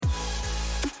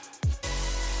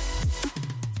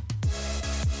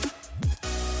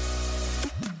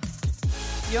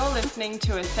You're listening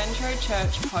to a Centro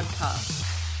Church podcast.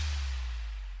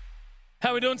 How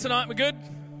are we doing tonight? We good?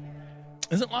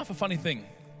 Isn't life a funny thing?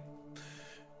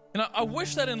 You know, I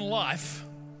wish that in life,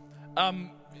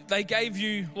 they gave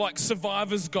you like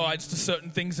survivor's guides to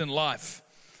certain things in life.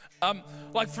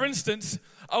 Like for instance,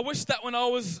 I wish that when I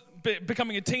was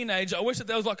becoming a teenager, I wish that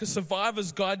there was like a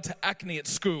survivor's guide to acne at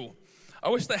school. I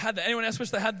wish they had that. Anyone else wish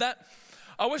they had that?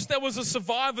 I wish there was a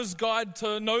survivor's guide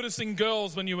to noticing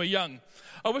girls when you were young.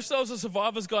 I wish there was a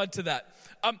survivor's guide to that.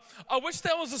 I wish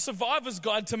there was a survivor's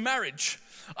guide to marriage.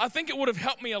 I think it would have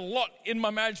helped me a lot in my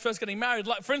marriage, first getting married.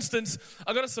 Like for instance,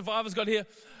 I got a survivor's guide here.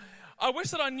 I wish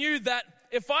that I knew that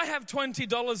if I have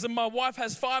 $20 and my wife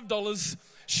has $5,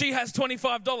 she has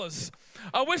 $25.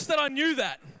 I wish that I knew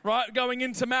that, right, going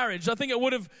into marriage. I think it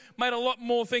would have made a lot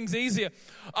more things easier.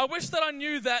 I wish that I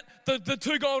knew that the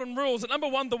two golden rules. That number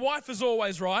one, the wife is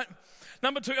always right.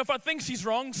 Number two, if I think she's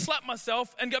wrong, slap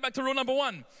myself and go back to rule number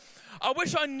one. I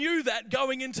wish I knew that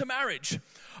going into marriage.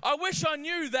 I wish I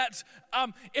knew that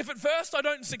if at first I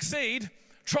don't succeed,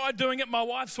 try doing it my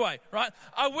wife's way, right?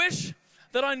 I wish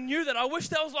that I knew that. I wish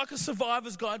there was like a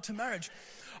survivor's guide to marriage.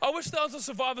 I wish there was a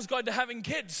survivor's guide to having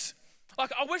kids.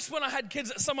 Like I wish when I had kids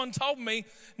that someone told me,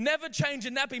 never change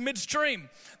a nappy midstream.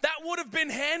 That would have been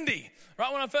handy,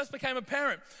 right, when I first became a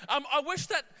parent. I wish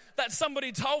that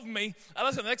somebody told me,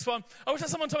 let's go to the next one. I wish that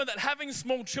someone told me that having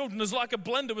small children is like a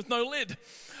blender with no lid.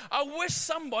 I wish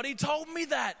somebody told me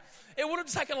that. It would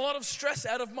have taken a lot of stress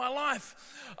out of my life.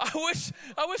 I wish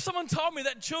someone told me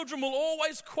that children will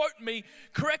always quote me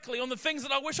correctly on the things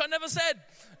that I wish I never said,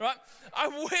 right? I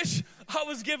wish I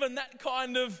was given that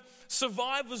kind of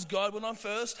survivor's guide when I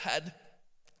first had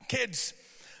kids.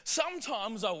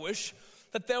 Sometimes I wish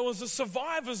that there was a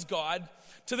survivor's guide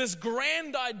to this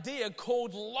grand idea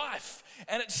called life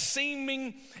and its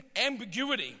seeming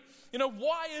ambiguity. You know,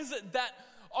 why is it that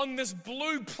on this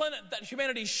blue planet that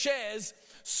humanity shares,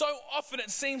 so often it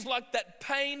seems like that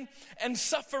pain and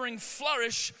suffering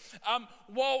flourish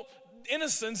while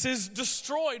innocence is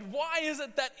destroyed? Why is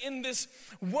it that in this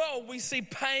world we see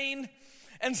pain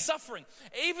and suffering?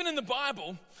 Even in the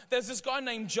Bible, there's this guy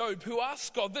named Job who asks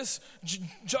God this.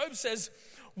 Job says,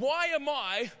 why am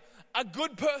I a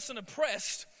good person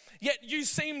oppressed, yet you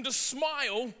seem to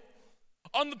smile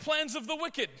on the plans of the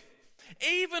wicked?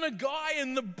 Even a guy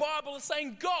in the Bible is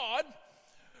saying, God,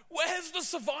 where's the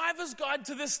survivor's guide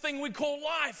to this thing we call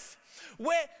life?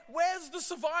 Where's the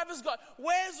survivor's guide?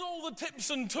 Where's all the tips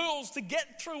and tools to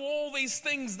get through all these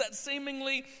things that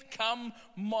seemingly come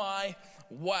my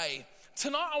way?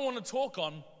 Tonight I want to talk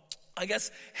on, I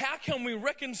guess, how can we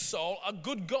reconcile a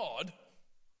good God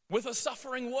with a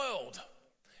suffering world?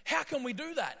 How can we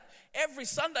do that? Every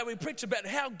Sunday we preach about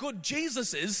how good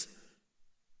Jesus is.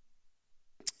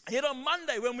 Yet on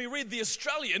Monday when we read The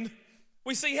Australian,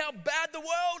 we see how bad the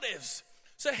world is.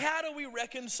 So how do we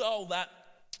reconcile that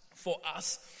for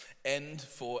us and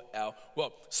for our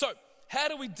world? So how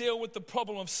do we deal with the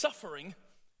problem of suffering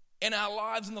in our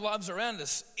lives and the lives around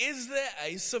us? Is there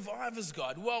a survivor's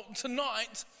guide? Well,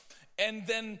 tonight and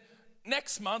then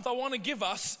next month, I want to give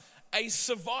us a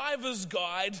survivor's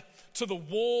guide to the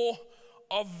war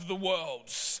of the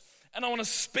worlds. And I want to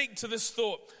speak to this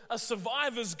thought, a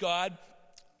survivor's guide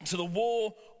to the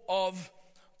war of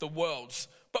the worlds.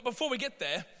 But before we get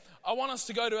there, I want us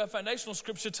to go to our foundational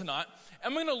scripture tonight,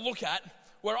 and we're going to look at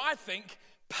where I think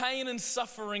pain and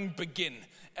suffering begin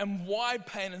and why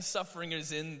pain and suffering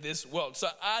is in this world. So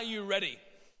are you ready?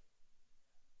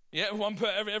 Yeah,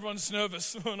 everyone's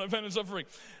nervous. No pain and suffering.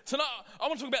 Tonight, I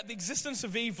want to talk about the existence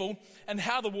of evil and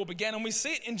how the war began. And we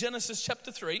see it in Genesis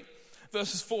chapter 3,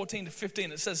 verses 14 to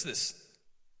 15. It says this.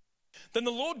 Then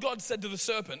the Lord God said to the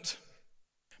serpent,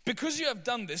 because you have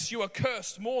done this, you are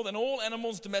cursed more than all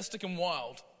animals, domestic and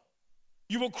wild.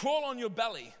 You will crawl on your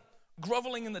belly,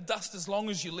 groveling in the dust as long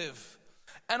as you live.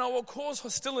 And I will cause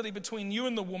hostility between you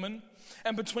and the woman,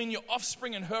 and between your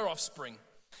offspring and her offspring.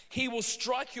 He will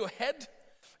strike your head,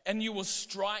 and you will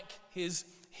strike his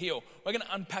heel. We're going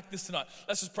to unpack this tonight.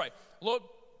 Let's just pray. Lord,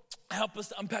 help us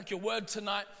to unpack your word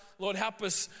tonight. Lord, help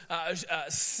us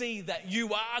see that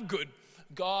you are good,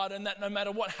 God, and that no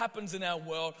matter what happens in our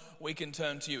world, we can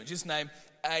turn to you. In Jesus' name,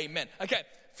 amen. Okay,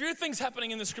 a few things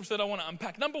happening in the scripture that I want to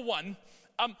unpack. Number one,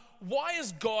 why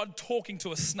is God talking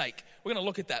to a snake? We're going to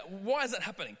look at that. Why is that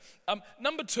happening?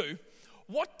 Number two,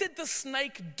 what did the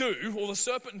snake do, or the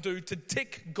serpent do, to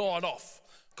tick God off?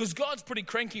 Because God's pretty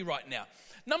cranky right now.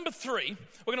 Number three,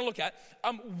 we're going to look at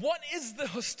what is the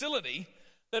hostility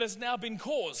that has now been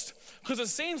caused? Because it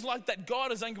seems like that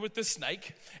God is angry with this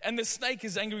snake, and this snake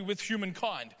is angry with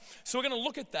humankind. So we're going to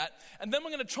look at that, and then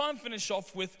we're going to try and finish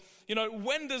off with,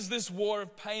 when does this war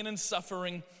of pain and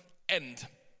suffering end?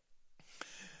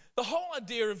 The whole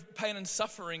idea of pain and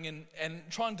suffering and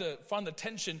trying to find the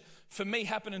tension for me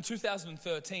happened in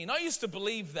 2013. I used to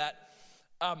believe that,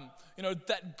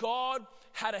 that God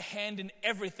had a hand in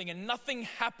everything and nothing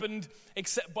happened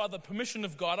except by the permission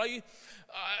of God.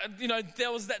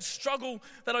 There was that struggle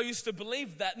that I used to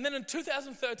believe that. And then in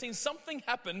 2013, something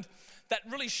happened that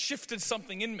really shifted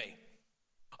something in me.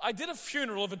 I did a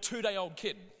funeral of a 2-day-old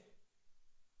kid.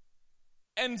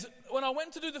 And when I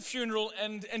went to do the funeral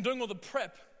and doing all the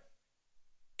prep,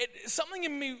 something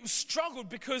in me struggled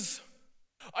because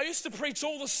I used to preach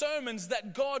all the sermons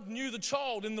that God knew the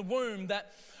child in the womb,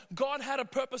 that God had a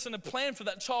purpose and a plan for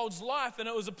that child's life, and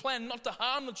it was a plan not to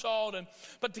harm the child,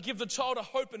 but to give the child a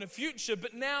hope and a future.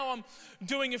 But now I'm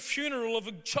doing a funeral of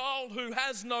a child who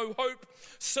has no hope,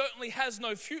 certainly has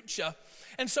no future.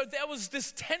 And so there was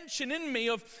this tension in me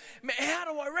of,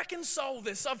 how do I reconcile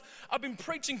this? I've been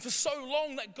preaching for so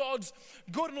long that God's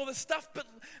good and all this stuff, but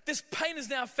this pain is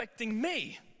now affecting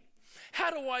me.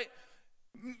 How do I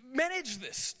manage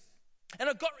this? And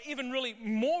it got even really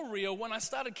more real when I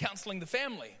started counseling the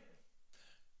family.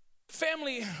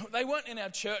 Family, they weren't in our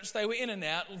church, they were in and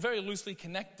out, very loosely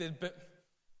connected, but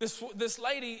this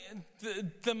lady,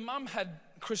 the mum had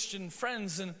Christian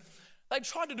friends, and they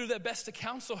tried to do their best to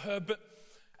counsel her, but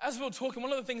as we were talking,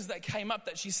 one of the things that came up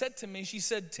that she said to me, she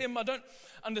said, Tim, I don't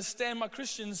understand. My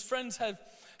Christian friends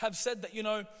have said that,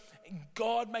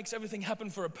 God makes everything happen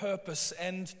for a purpose,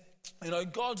 and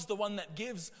God's the one that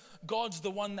gives, God's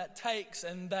the one that takes,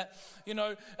 and that,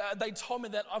 they told me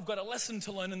that I've got a lesson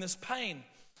to learn in this pain.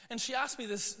 And she asked me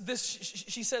this,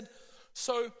 she said,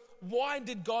 so why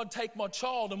did God take my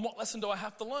child, and what lesson do I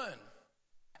have to learn?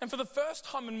 And for the first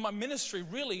time in my ministry,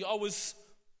 really, I was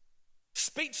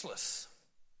speechless.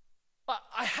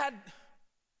 I had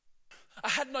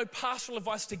no pastoral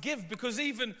advice to give, because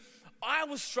even I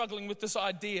was struggling with this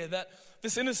idea that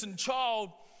this innocent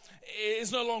child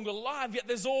is no longer alive, yet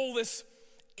there's all this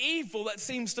evil that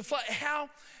seems to flood.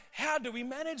 How do we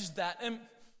manage that? And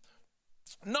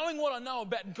knowing what I know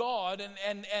about God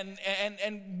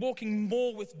and walking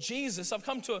more with Jesus, I've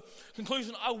come to a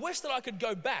conclusion. I wish that I could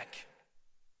go back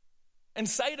and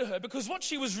say to her, because what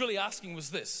she was really asking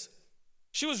was this.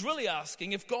 She was really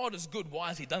asking, if God is good, why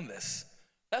has he done this?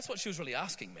 That's what she was really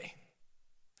asking me.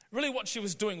 Really what she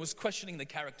was doing was questioning the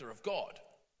character of God.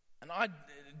 And I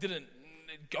didn't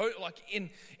go,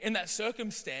 in that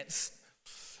circumstance,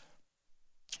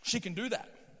 she can do that.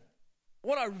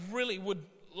 What I really would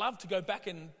love to go back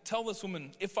and tell this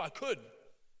woman, if I could,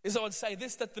 is I would say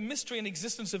this, that the mystery and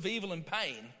existence of evil and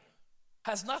pain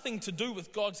has nothing to do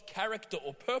with God's character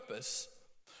or purpose,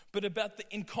 but about the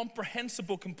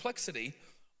incomprehensible complexity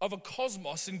of a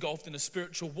cosmos engulfed in a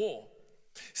spiritual war.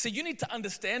 See, you need to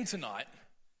understand tonight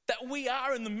that we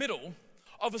are in the middle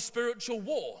of a spiritual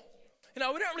war. We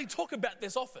don't really talk about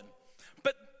this often,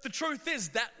 but the truth is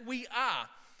that we are.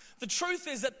 The truth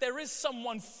is that there is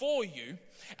someone for you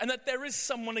and that there is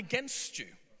someone against you.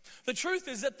 The truth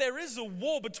is that there is a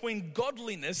war between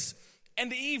godliness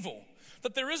and evil,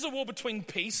 that there is a war between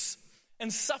peace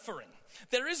and suffering.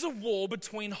 There is a war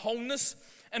between wholeness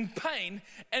and pain,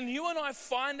 and you and I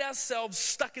find ourselves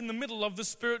stuck in the middle of the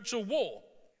spiritual war.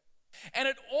 And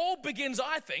it all begins,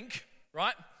 I think,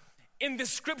 right, in this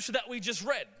scripture that we just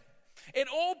read. It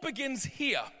all begins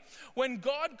here, when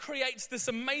God creates this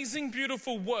amazing,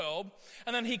 beautiful world,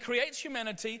 and then he creates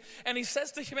humanity, and he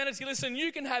says to humanity, listen,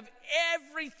 you can have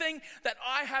everything that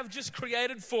I have just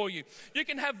created for you. You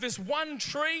can have this one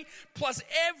tree plus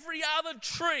every other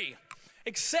tree,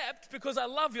 except because I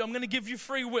love you, I'm going to give you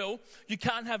free will. You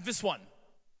can't have this one.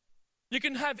 You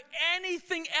can have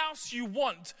anything else you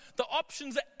want. The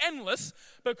options are endless.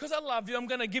 Because I love you, I'm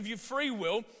going to give you free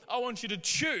will. I want you to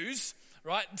choose,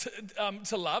 right,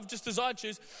 to love, just as I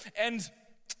choose. And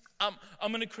I'm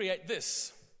going to create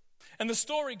this. And the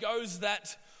story goes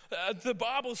that the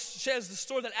Bible shares the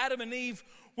story that Adam and Eve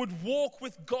would walk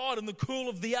with God in the cool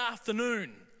of the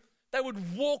afternoon. They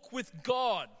would walk with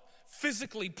God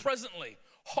physically, presently,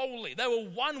 wholly. They were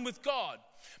one with God.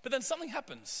 But then something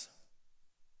happens.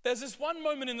 There's this one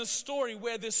moment in the story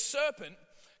where this serpent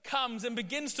comes and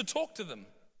begins to talk to them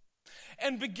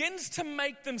and begins to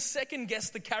make them second guess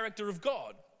the character of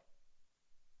God.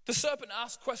 The serpent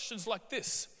asks questions like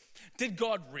this. Did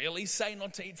God really say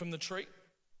not to eat from the tree?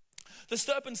 The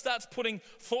serpent starts putting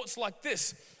thoughts like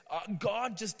this.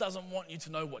 God just doesn't want you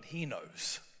to know what he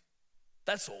knows.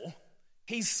 That's all.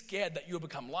 He's scared that you'll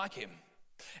become like him.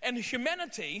 And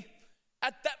humanity,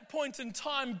 at that point in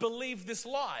time, believed this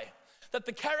lie, that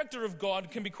the character of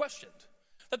God can be questioned,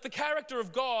 that the character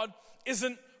of God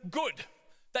isn't good,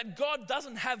 that God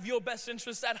doesn't have your best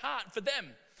interests at heart for them.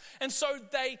 And so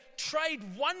they trade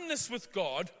oneness with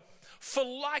God for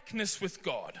likeness with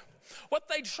God. What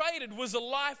they traded was a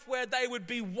life where they would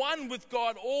be one with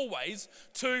God always,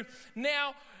 to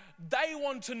now they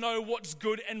want to know what's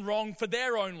good and wrong for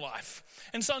their own life.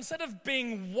 And so instead of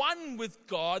being one with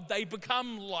God, they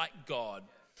become like God,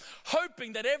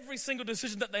 hoping that every single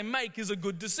decision that they make is a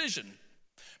good decision.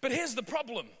 But here's the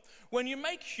problem. When you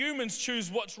make humans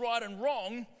choose what's right and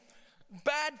wrong,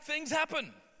 bad things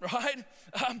happen, right?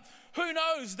 Who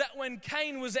knows that when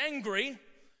Cain was angry,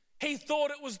 he thought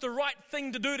it was the right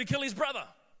thing to do to kill his brother?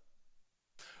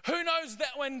 Who knows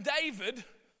that when David,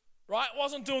 right,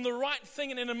 wasn't doing the right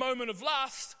thing and in a moment of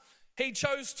lust, he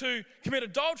chose to commit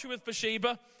adultery with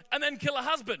Bathsheba and then kill her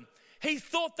husband? He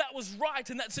thought that was right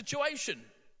in that situation.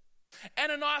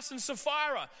 Ananias and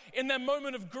Sapphira, in their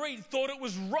moment of greed, thought it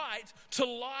was right to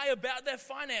lie about their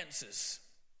finances.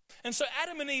 And so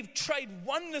Adam and Eve trade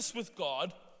oneness with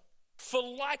God for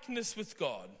likeness with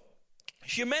God.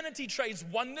 Humanity trades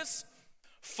oneness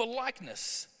for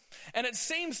likeness. And it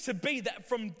seems to be that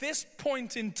from this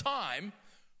point in time,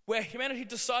 where humanity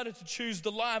decided to choose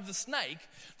the lie of the snake,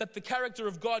 that the character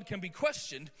of God can be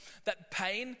questioned, that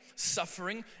pain,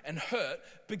 suffering, and hurt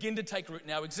begin to take root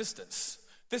in our existence.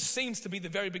 This seems to be the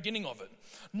very beginning of it.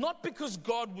 Not because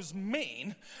God was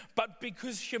mean, but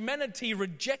because humanity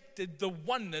rejected the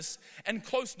oneness and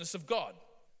closeness of God.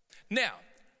 Now,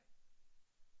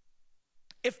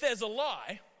 if there's a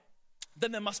lie,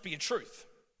 then there must be a truth.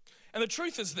 And the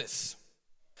truth is this,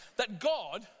 that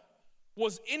God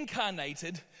was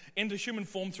incarnated into human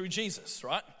form through Jesus,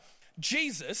 right?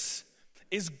 Jesus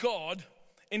is God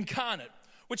incarnate,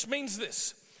 which means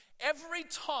this. Every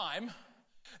time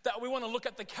that we want to look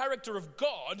at the character of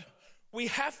God, we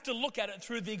have to look at it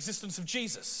through the existence of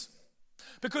Jesus.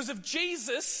 Because if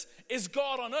Jesus is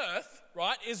God on earth,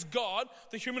 right, is God,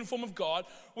 the human form of God,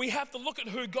 we have to look at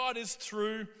who God is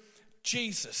through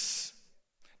Jesus.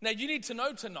 Now, you need to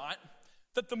know tonight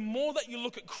that the more that you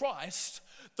look at Christ,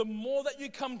 the more that you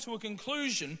come to a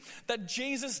conclusion that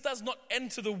Jesus does not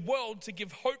enter the world to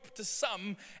give hope to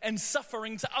some and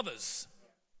suffering to others.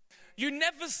 You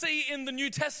never see in the New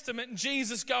Testament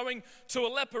Jesus going to a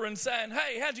leper and saying,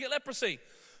 hey, how'd you get leprosy?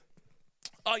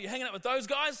 Oh, you're hanging out with those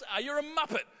guys? You're a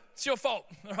muppet. It's your fault,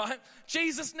 all right?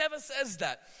 Jesus never says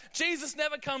that. Jesus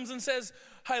never comes and says,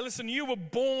 hey, listen, you were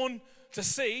born to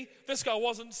see. This guy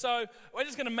wasn't, so we're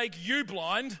just going to make you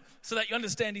blind so that you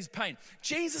understand his pain.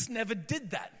 Jesus never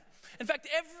did that. In fact,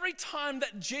 every time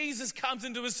that Jesus comes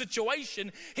into a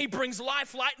situation, he brings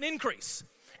life, light, and increase.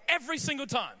 Every single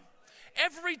time.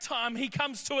 Every time he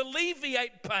comes to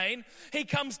alleviate pain, he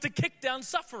comes to kick down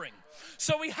suffering.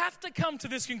 So we have to come to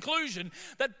this conclusion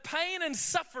that pain and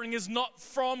suffering is not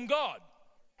from God,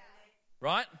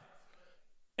 right?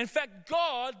 In fact,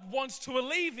 God wants to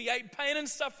alleviate pain and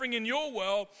suffering in your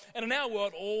world and in our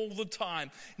world all the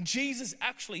time. Jesus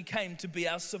actually came to be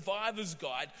our survivor's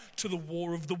guide to the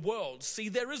war of the world. See,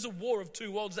 there is a war of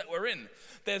two worlds that we're in.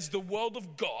 There's the world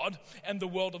of God and the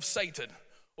world of Satan,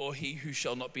 or he who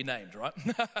shall not be named, right?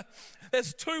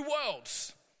 There's two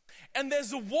worlds. And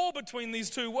there's a war between these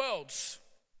two worlds.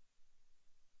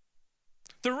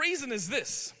 The reason is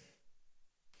this.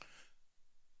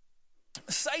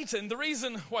 Satan, the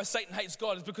reason why Satan hates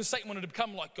God is because Satan wanted to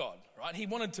become like God, right? He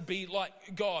wanted to be like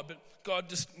God, but God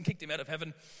just kicked him out of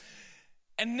heaven.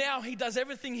 And now he does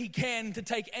everything he can to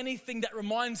take anything that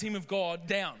reminds him of God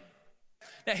down.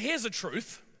 Now here's the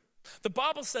truth. The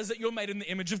Bible says that you're made in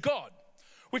the image of God.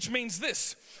 Which means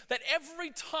this, that every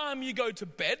time you go to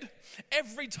bed,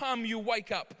 every time you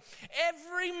wake up,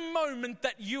 every moment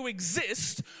that you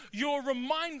exist, you're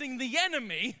reminding the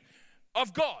enemy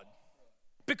of God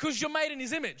because you're made in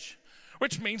his image.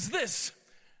 Which means this,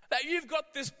 that you've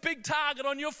got this big target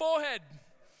on your forehead.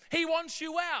 He wants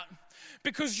you out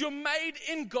because you're made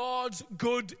in God's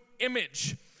good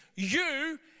image.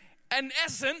 You, in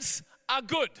essence, are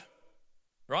good,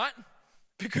 right?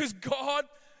 Because God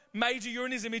made you, you're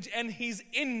in his image, and he's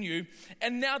in you.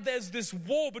 And now there's this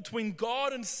war between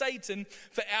God and Satan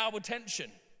for our attention.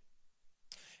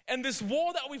 And this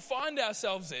war that we find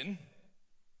ourselves in,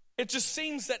 it just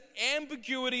seems that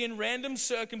ambiguity and random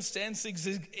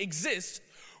circumstances exist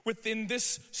within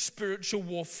this spiritual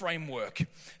war framework.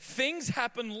 Things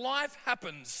happen, life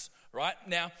happens, right?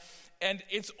 Now, and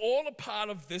it's all a part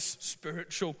of this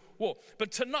spiritual war.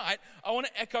 But tonight, I want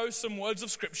to echo some words of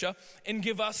scripture and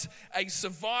give us a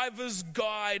survivor's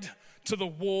guide to the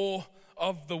war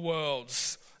of the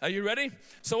worlds. Are you ready?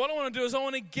 So what I want to do is I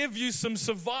want to give you some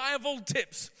survival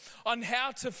tips on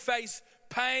how to face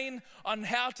pain, on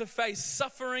how to face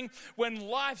suffering. When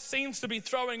life seems to be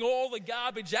throwing all the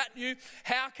garbage at you,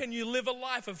 how can you live a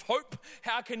life of hope?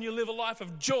 How can you live a life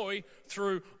of joy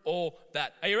through all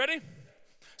that? Are you ready?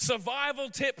 Survival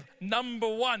tip number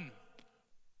 1.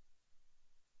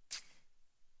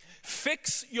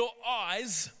 Fix your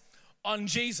eyes on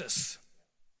Jesus.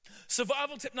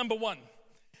 Survival tip number 1.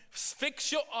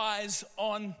 Fix your eyes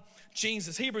on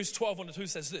Jesus. Hebrews 12:1-2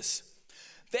 says this.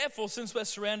 Therefore, since we're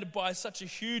surrounded by such a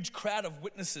huge crowd of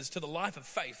witnesses to the life of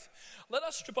faith, let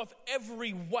us strip off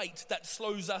every weight that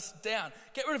slows us down.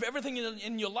 Get rid of everything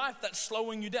in your life that's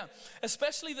slowing you down,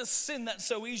 especially the sin that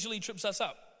so easily trips us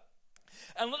up.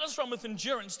 And let us run with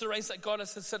endurance the race that God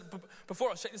has set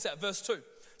before us. Check this out. Verse 2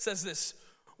 says this.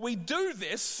 We do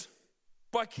this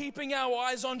by keeping our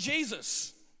eyes on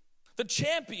Jesus, the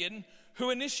champion who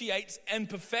initiates and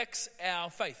perfects our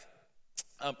faith.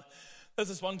 There's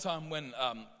this one time when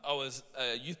I was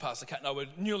a youth pastor. Kat and I were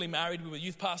newly married. We were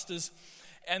youth pastors.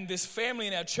 And this family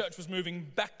in our church was moving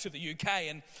back to the UK.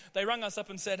 And they rang us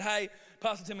up and said, hey,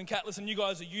 Pastor Tim and Kat, listen, you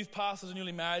guys are youth pastors and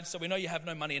newly married, so we know you have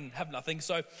no money and have nothing.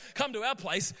 So come to our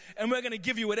place and we're going to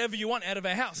give you whatever you want out of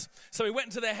our house. So we went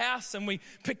into their house and we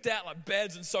picked out like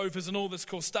beds and sofas and all this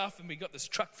cool stuff. And we got this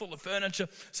truck full of furniture.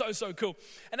 So cool.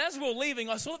 And as we were leaving,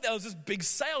 I saw that there was this big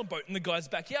sailboat in the guy's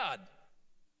backyard.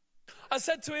 I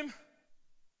said to him,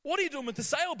 what are you doing with the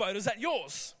sailboat? Is that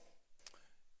yours?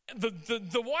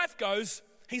 The wife goes,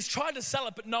 he's tried to sell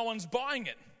it, but no one's buying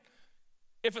it.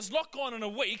 If it's not gone in a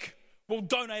week, we'll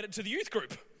donate it to the youth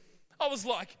group. I was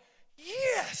like,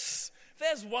 yes.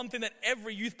 There's one thing that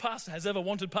every youth pastor has ever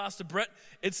wanted, Pastor Brett.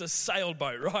 It's a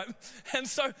sailboat, right? And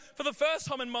so for the first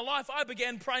time in my life, I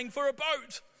began praying for a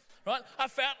boat. Right, I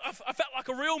felt like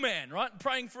a real man, right,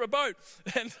 praying for a boat,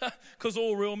 and because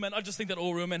all real men, I just think that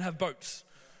all real men have boats.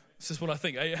 This is what I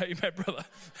think. Hey, mate, brother,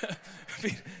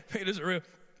 Peter's a real.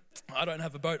 I don't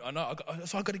have a boat. I know,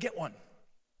 so I got to get one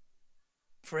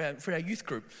for our youth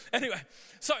group. Anyway,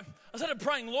 so I started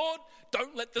praying, Lord,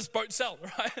 don't let this boat sell.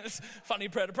 Right, it's a funny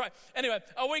prayer to pray. Anyway,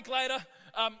 a week later,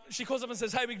 she calls up and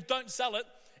says, hey, we don't sell it.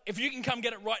 If you can come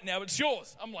get it right now, it's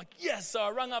yours. I'm like, yes. So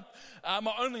I rung up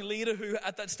my only leader who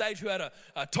at that stage who had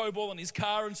a tow ball in his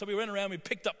car. And so we went around, we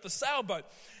picked up the sailboat.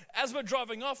 As we're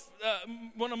driving off,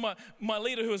 one of my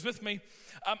leader who was with me,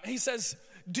 he says,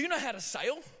 do you know how to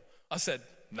sail? I said,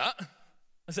 nah.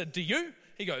 I said, do you?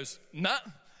 He goes, nah.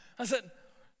 I said,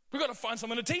 we've got to find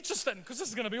someone to teach us then because this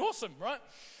is going to be awesome, right?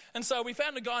 And so we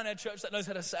found a guy in our church that knows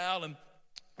how to sail, and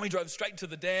we drove straight to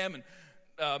the dam and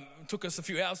took us a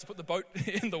few hours to put the boat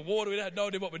in the water. We had no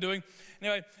idea what we're doing.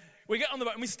 Anyway, we get on the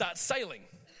boat and we start sailing.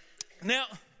 Now,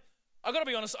 I've got to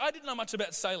be honest, I didn't know much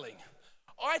about sailing.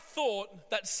 I thought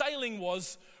that sailing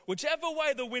was whichever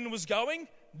way the wind was going,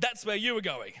 that's where you were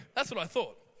going. That's what I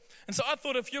thought. And so I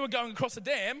thought if you were going across a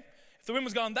dam, if the wind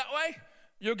was going that way,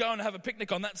 you're going to have a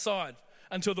picnic on that side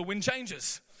until the wind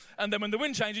changes. And then when the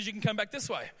wind changes, you can come back this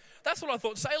way. That's what I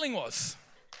thought sailing was.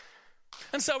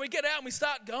 And so we get out and we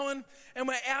start going, and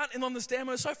we're out and on this dam,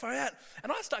 we're so far out,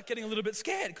 and I start getting a little bit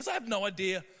scared because I have no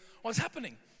idea what's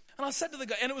happening. And I said to the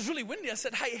guy, and it was really windy, I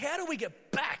said, hey, how do we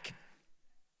get back?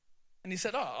 And he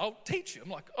said, oh, I'll teach you. I'm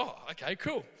like, oh, okay,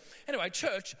 cool. Anyway,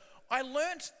 church, I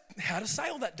learned how to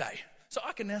sail that day, so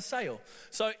I can now sail.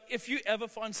 So if you ever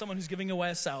find someone who's giving away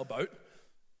a sailboat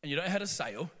and you don't know how to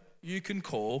sail, you can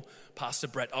call Pastor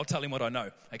Brett. I'll tell him what I know,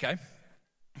 okay?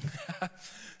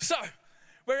 So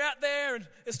we're out there and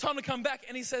it's time to come back,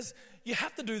 and he says, you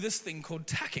have to do this thing called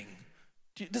tacking.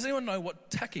 Does anyone know what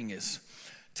tacking is?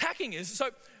 Tacking is, so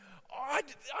I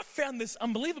found this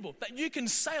unbelievable, that you can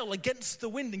sail against the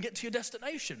wind and get to your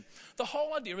destination. The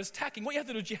whole idea is tacking. What you have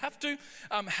to do is you have to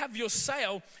have your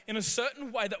sail in a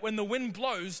certain way that when the wind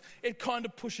blows, it kind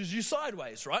of pushes you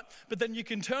sideways, right? But then you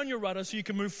can turn your rudder so you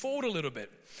can move forward a little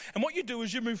bit. And what you do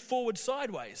is you move forward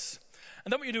sideways.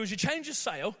 And then what you do is you change your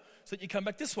sail so that you come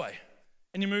back this way.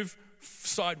 And you move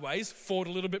sideways, forward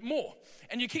a little bit more.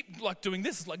 And you keep like doing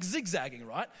this, like zigzagging,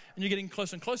 right? And you're getting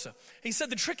closer and closer. He said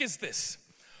the trick is this.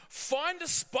 Find a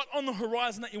spot on the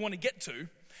horizon that you want to get to,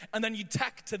 and then you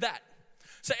tack to that.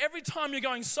 So every time you're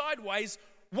going sideways,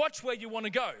 watch where you want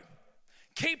to go.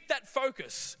 Keep that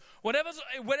focus. Whatever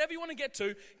you want to get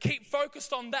to, keep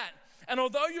focused on that. And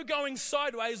although you're going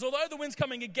sideways, although the wind's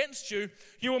coming against you,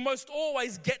 you will most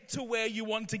always get to where you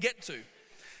want to get to.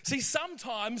 See,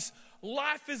 sometimes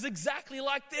life is exactly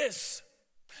like this.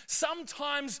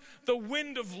 Sometimes the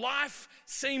wind of life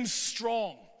seems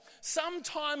strong.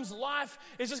 Sometimes life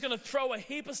is just going to throw a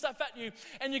heap of stuff at you,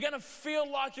 and you're going to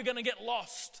feel like you're going to get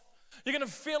lost. You're going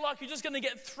to feel like you're just going to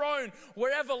get thrown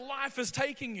wherever life is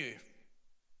taking you.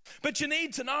 But you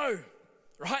need to know,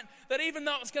 right? That even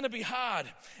though it's going to be hard,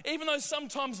 even though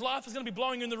sometimes life is going to be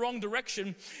blowing you in the wrong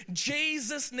direction,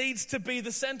 Jesus needs to be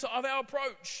the center of our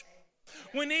approach.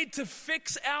 We need to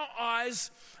fix our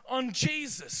eyes on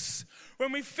Jesus.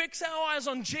 When we fix our eyes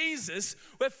on Jesus,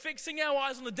 we're fixing our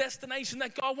eyes on the destination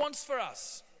that God wants for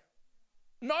us.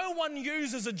 No one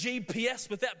uses a GPS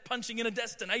without punching in a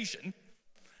destination.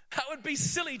 That would be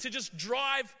silly to just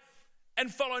drive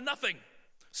and follow nothing.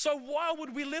 So why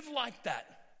would we live like that?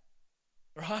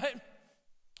 Right?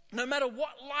 No matter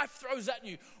what life throws at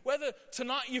you, whether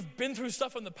tonight you've been through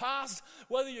stuff in the past,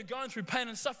 whether you're going through pain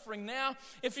and suffering now,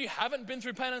 if you haven't been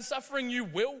through pain and suffering, you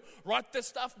will. Write this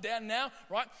stuff down now,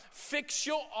 right? Fix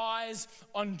your eyes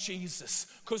on Jesus,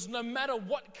 because no matter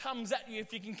what comes at you,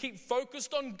 if you can keep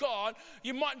focused on God,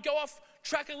 you might go off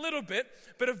track a little bit,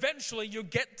 but eventually you'll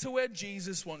get to where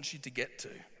Jesus wants you to get to.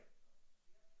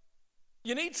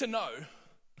 You need to know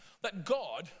that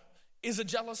God is a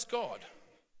jealous God.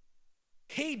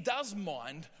 He does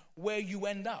mind where you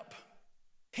end up.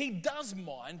 He does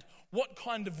mind what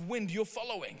kind of wind you're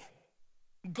following.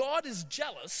 God is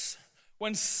jealous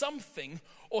when something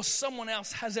or someone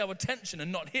else has our attention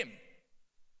and not him.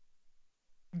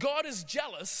 God is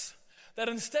jealous that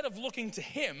instead of looking to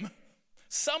him,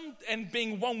 and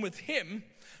being one with him,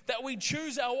 that we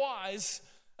choose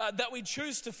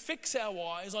to fix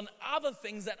our eyes on other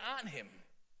things that aren't him.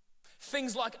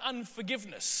 Things like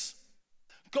unforgiveness.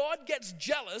 God gets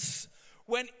jealous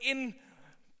when in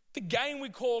the game we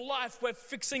call life, we're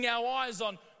fixing our eyes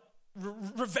on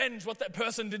revenge, what that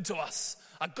person did to us.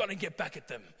 I've got to get back at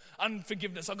them.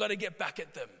 Unforgiveness, I've got to get back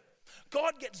at them.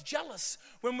 God gets jealous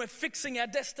when we're fixing our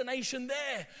destination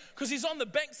there, because he's on the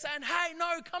bank saying, hey,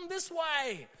 no, come this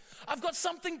way. I've got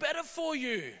something better for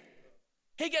you.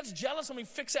 He gets jealous when we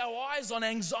fix our eyes on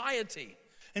anxiety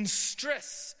and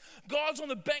stress. God's on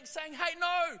the bank saying, hey,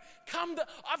 no,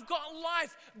 I've got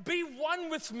life. Be one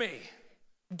with me.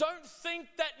 Don't think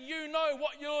that you know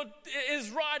what is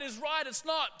right. It's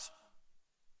not.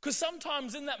 Because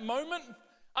sometimes in that moment,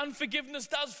 unforgiveness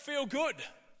does feel good.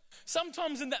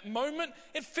 Sometimes in that moment,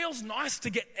 it feels nice to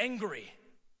get angry.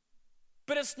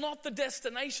 But it's not the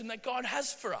destination that God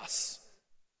has for us.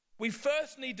 We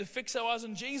first need to fix our eyes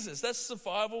on Jesus. That's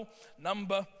survival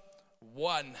number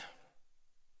 1.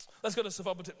 Let's go to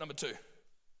survival tip number 2.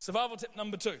 Survival tip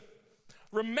number 2.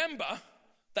 Remember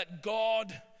that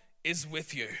God is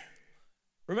with you.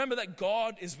 Remember that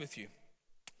God is with you.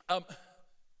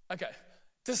 Okay.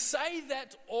 To say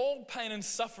that all pain and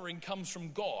suffering comes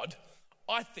from God,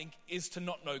 I think, is to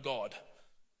not know God.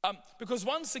 Because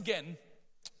once again,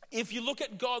 if you look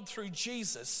at God through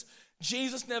Jesus,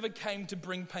 Jesus never came to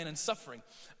bring pain and suffering.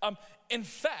 In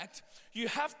fact, you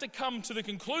have to come to the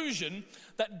conclusion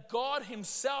that God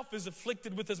himself is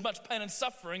afflicted with as much pain and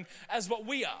suffering as what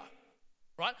we are,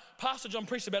 right? Pastor John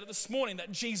preached about it this morning,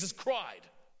 that Jesus cried.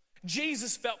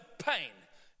 Jesus felt pain.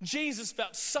 Jesus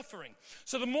felt suffering.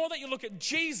 So the more that you look at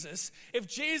Jesus, if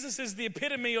Jesus is the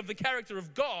epitome of the character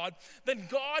of God, then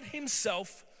God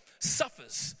himself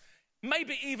suffers.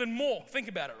 Maybe even more. Think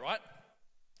about it, right?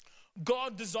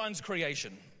 God designs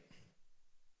creation,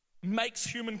 makes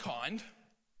humankind.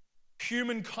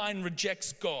 Humankind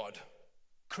rejects God.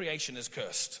 Creation is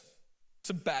cursed.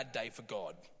 It's a bad day for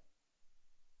God.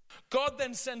 God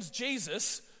then sends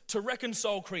Jesus to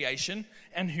reconcile creation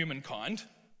and humankind.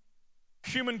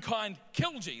 Humankind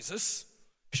kill Jesus.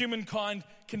 Humankind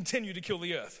continue to kill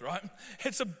the earth, right?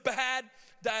 It's a bad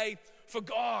day for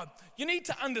God. You need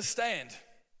to understand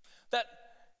that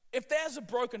if there's a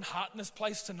broken heart in this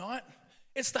place tonight,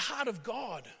 it's the heart of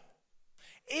God.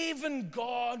 Even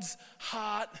God's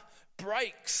heart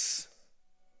breaks.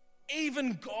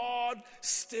 Even God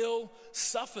still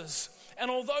suffers. And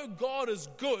although God is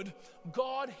good,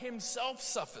 God himself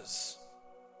suffers.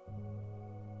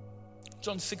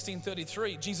 John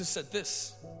 16:33, Jesus said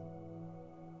this,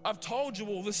 I've told you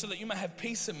all this so that you may have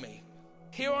peace in me.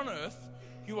 Here on earth,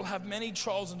 you will have many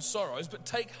trials and sorrows, but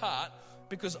take heart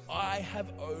because I have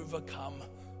overcome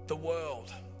the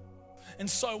world. And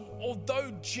so,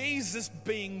 although Jesus,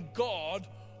 being God,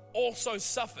 also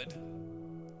suffered,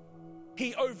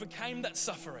 he overcame that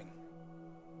suffering.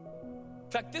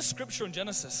 In fact, this scripture in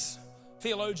Genesis,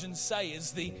 theologians say,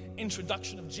 is the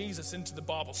introduction of Jesus into the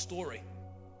Bible story.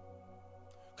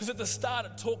 Because at the start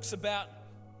it talks about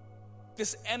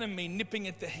this enemy nipping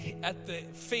at the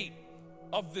feet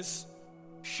of this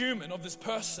human, of this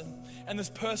person, and this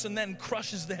person then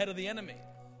crushes the head of the enemy.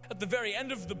 At the very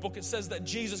end of the book it says that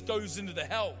Jesus goes into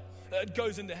hell,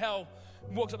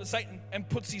 walks up to Satan and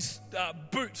puts his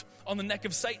boot on the neck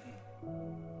of Satan.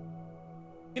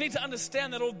 You need to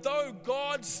understand that although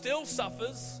God still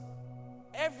suffers,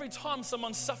 Every time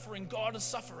someone's suffering, God is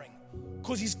suffering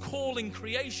because he's calling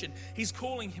creation. He's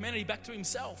calling humanity back to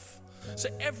himself. So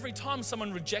every time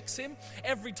someone rejects him,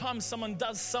 every time someone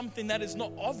does something that is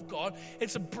not of God,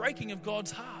 it's a breaking of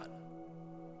God's heart.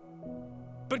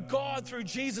 But God, through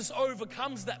Jesus,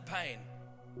 overcomes that pain.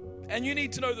 And you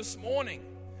need to know this morning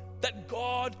that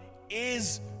God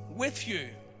is with you.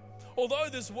 Although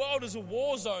this world is a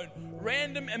war zone,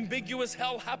 random, ambiguous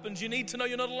hell happens, you need to know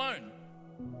you're not alone.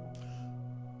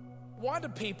 Why do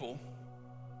people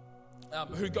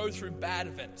who go through bad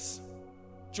events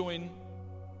join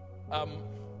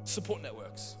support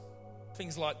networks?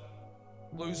 Things like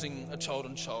losing a child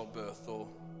in childbirth, or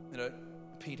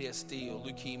PTSD, or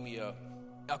leukemia,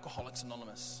 Alcoholics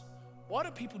Anonymous. Why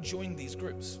do people join these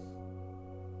groups?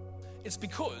 It's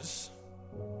because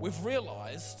we've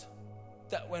realized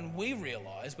that when we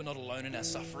realize we're not alone in our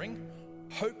suffering,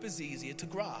 hope is easier to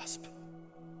grasp.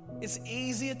 It's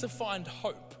easier to find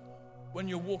hope when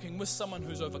you're walking with someone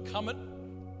who's overcome it,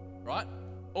 right?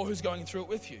 Or who's going through it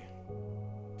with you.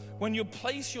 When you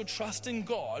place your trust in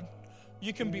God,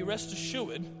 you can be rest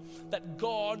assured that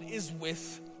God is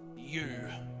with you.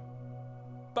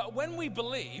 But when we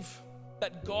believe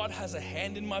that God has a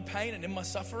hand in my pain and in my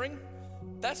suffering,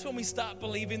 that's when we start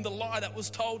believing the lie that was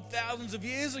told thousands of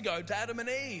years ago to Adam and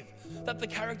Eve, that the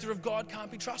character of God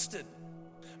can't be trusted.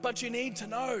 But you need to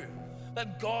know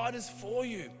that God is for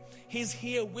you. He's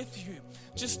here with you.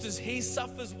 Just as he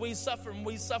suffers, we suffer, and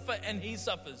we suffer, and he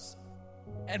suffers.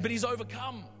 But he's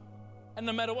overcome. And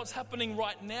no matter what's happening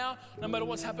right now, no matter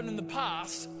what's happened in the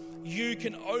past, you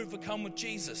can overcome with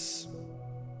Jesus.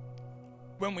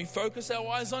 When we focus our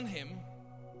eyes on him,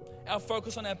 our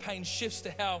focus on our pain shifts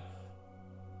to how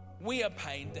we are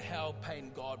pained, to how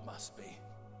pain God must be.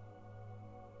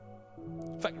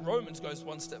 In fact, Romans goes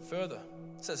one step further.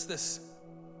 It says this.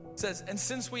 It says, and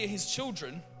since we are his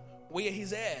children, we are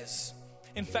his heirs.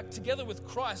 In fact, together with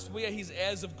Christ, we are his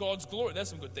heirs of God's glory. There's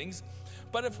some good things.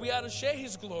 But if we are to share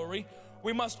his glory,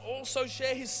 we must also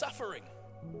share his suffering.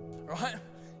 Right?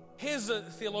 Here's a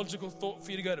theological thought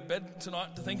for you to go to bed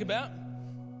tonight to think about.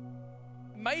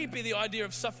 Maybe the idea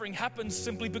of suffering happens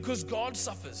simply because God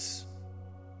suffers.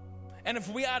 And if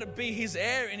we are to be his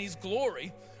heir in his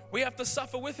glory, we have to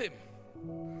suffer with him.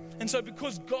 And so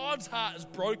because God's heart is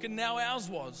broken, now ours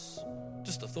was.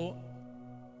 Just a thought.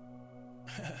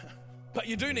 But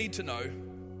you do need to know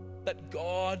that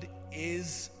God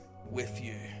is with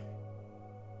you.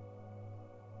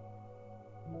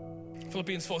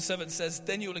 Philippians 4:7 says,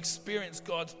 then you'll experience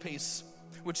God's peace,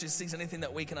 which exceeds anything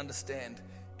that we can understand.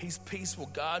 His peace will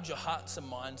guard your hearts and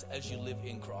minds as you live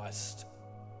in Christ.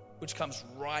 Which comes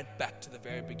right back to the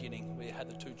very beginning where you had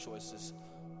the two choices.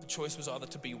 The choice was either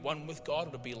to be one with God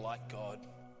or to be like God.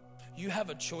 You have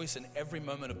a choice in every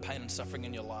moment of pain and suffering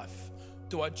in your life.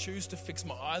 Do I choose to fix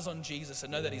my eyes on Jesus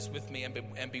and know that he's with me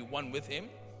and be one with him?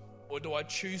 Or do I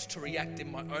choose to react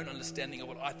in my own understanding of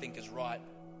what I think is right?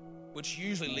 Which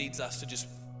usually leads us to just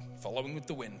following with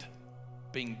the wind,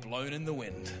 being blown in the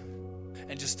wind,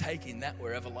 and just taking that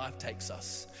wherever life takes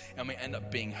us. And we end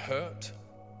up being hurt.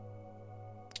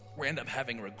 We end up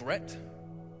having regret.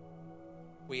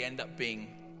 We end up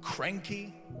being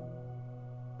cranky.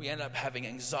 We end up having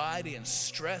anxiety and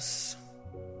stress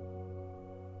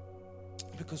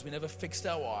because we never fixed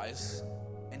our eyes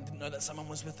and didn't know that someone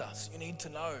was with us. You need to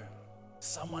know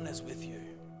someone is with you.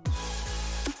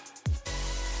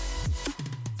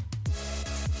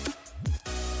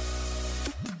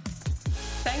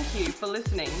 Thank you for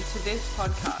listening to this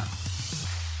podcast.